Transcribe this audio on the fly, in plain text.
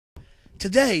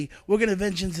Today, we're going to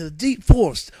venture into the deep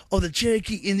forest of the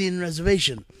Cherokee Indian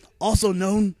Reservation, also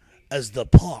known as the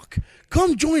Park.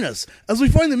 Come join us as we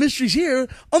find the mysteries here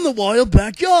on the Wild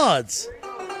Backyards.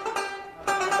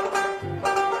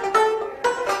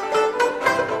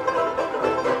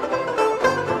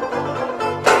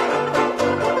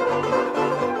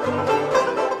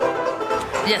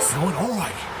 Yes. Going all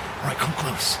right. All right, come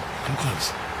close. Come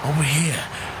close. Over here,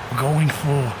 we're going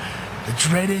for the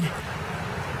dreaded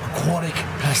aquatic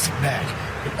plastic bag.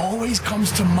 It always comes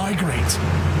to migrate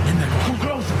in the... Come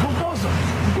closer, come closer,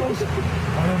 come closer.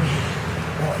 Right over here.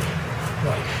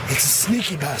 Right. It's a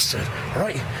sneaky bastard.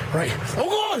 Right. Oh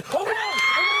God! Oh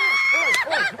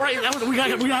God! Right. We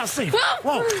got safe.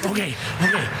 Whoa.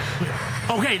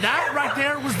 Okay, that right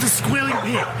there was the squealing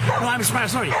pig. No, I'm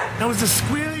sorry. That was the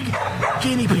squealing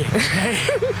guinea pig. Okay.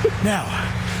 Now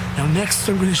next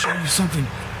I'm going to show you something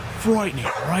frightening.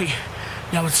 Right.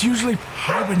 Now it's usually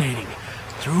hibernating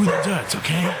through the dirt.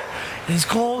 Okay. It is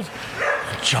called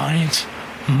a giant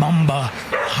mamba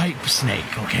hype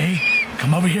snake. Okay.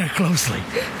 Come over here closely,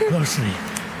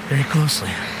 very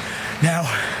closely. Now,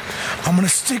 I'm gonna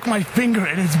stick my finger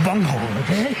in its bunghole,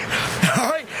 okay? All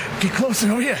right, get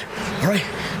closer over here. All right,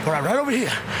 right over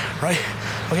here. Right,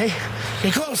 okay,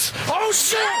 get close. Oh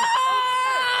shit!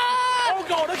 Oh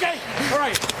God, okay. All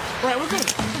right, we're good.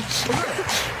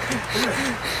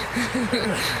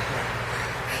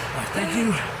 Thank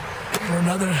you for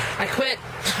another. I quit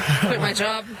my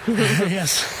job.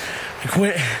 Yes, I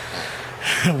quit.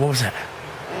 What was that?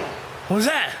 What was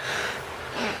that?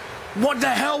 What the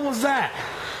hell was that?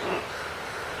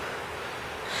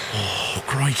 Oh,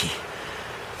 crikey.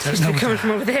 It's coming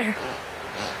from over there.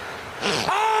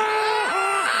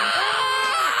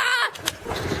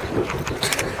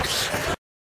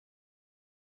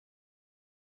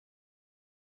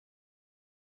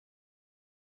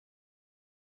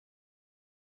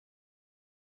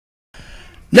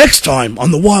 Next time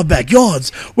on the Wild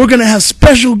Backyards, we're going to have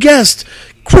special guest,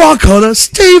 croc hunter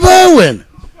Steve Irwin.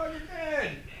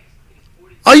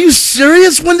 Are you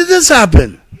serious? When did this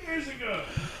happen? Years ago.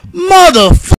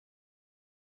 Motherfucker.